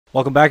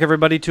Welcome back,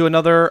 everybody, to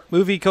another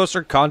movie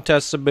coaster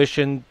contest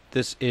submission.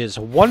 This is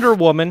Wonder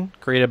Woman,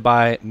 created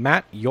by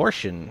Matt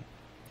Yorshin.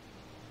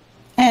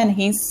 And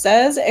he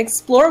says,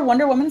 explore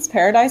Wonder Woman's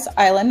Paradise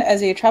Island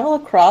as you travel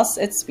across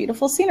its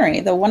beautiful scenery.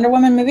 The Wonder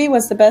Woman movie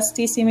was the best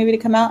DC movie to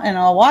come out in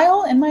a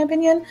while, in my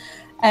opinion,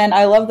 and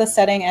I love the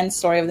setting and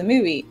story of the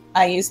movie.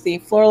 I use the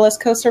Floorless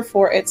coaster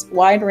for its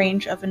wide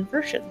range of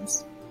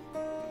inversions.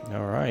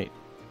 All right.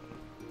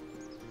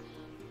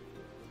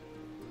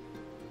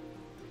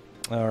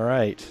 All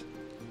right.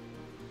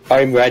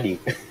 I'm ready.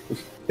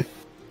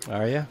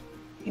 Are you?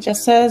 He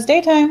just says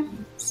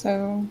daytime,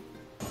 so...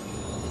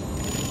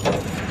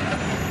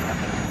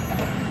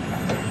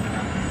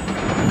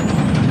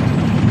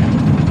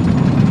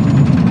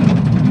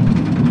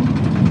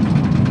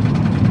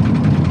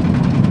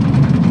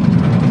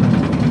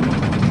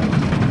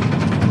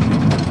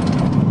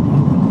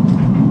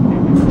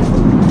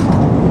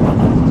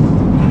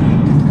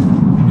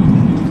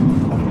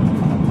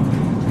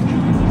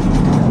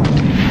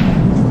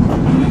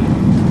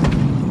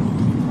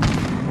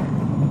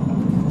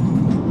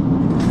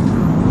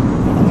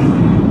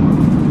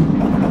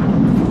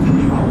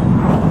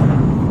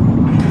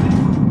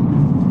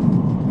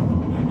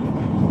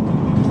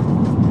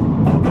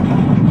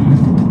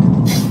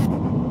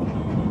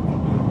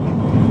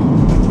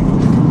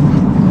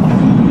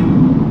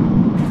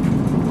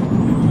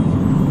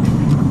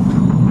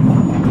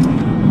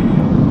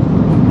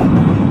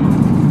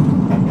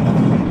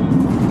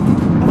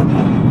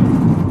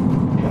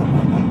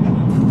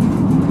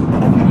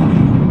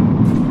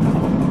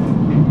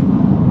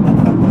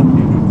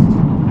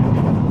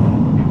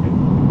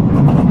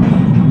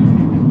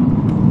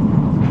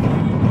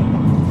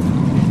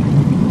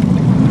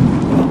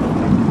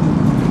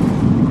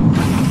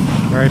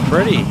 Very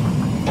pretty.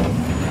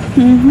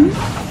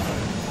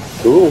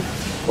 Cool.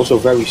 Also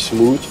very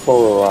smooth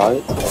for a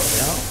ride.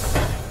 Yeah.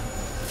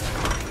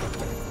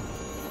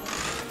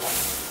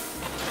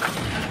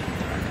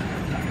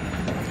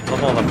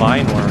 Love all the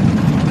vine work.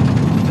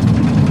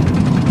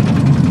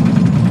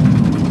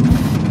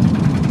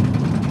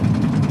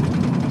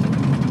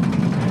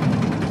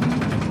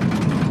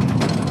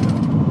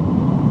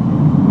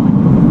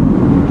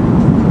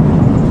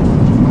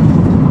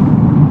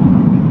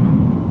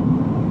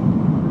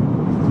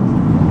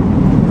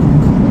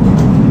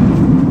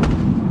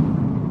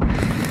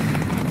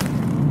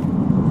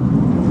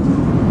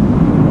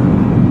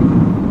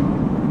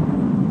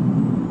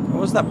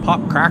 What was that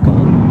pop crackle?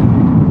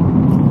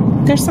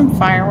 There's some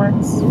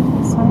fireworks.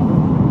 So.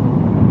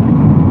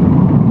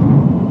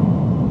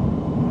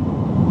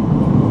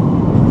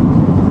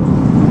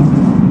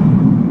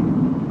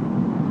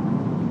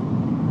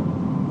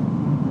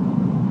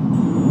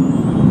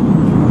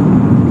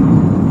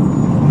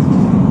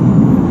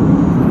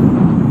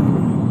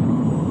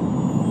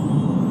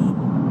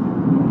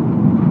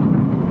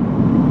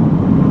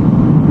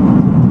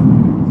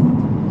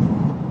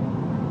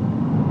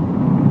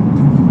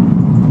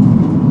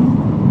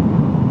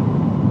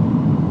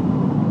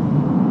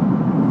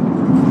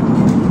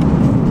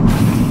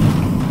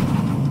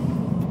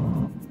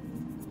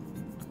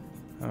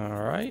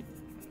 All right.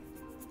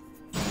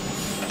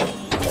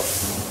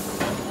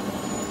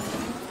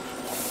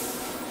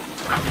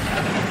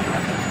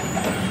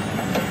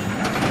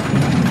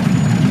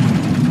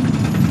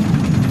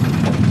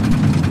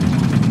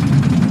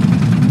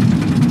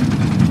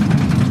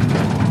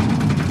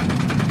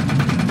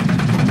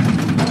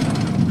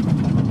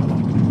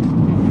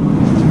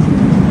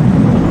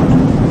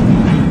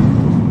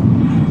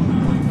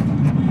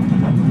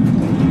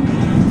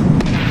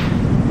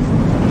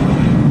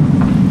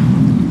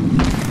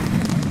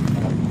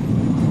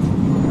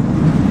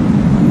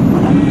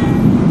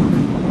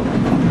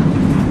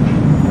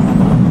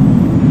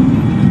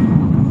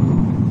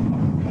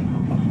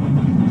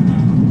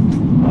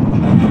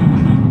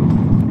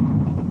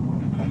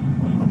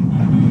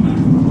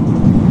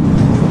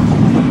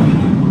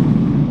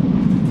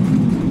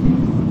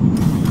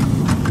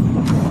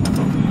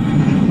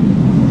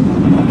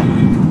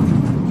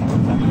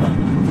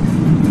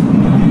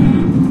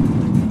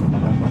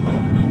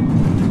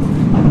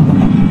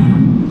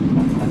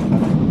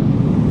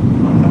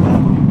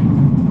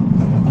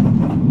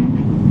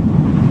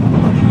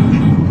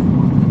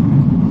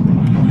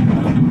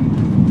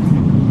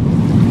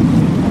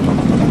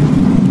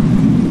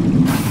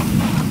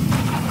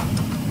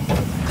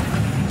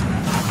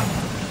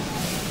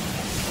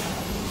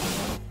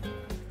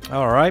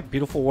 All right,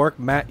 beautiful work,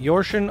 Matt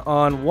Yorshin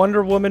on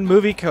Wonder Woman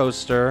movie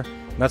coaster.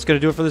 And that's going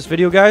to do it for this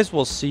video, guys.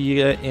 We'll see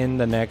you in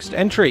the next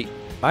entry.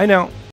 Bye now.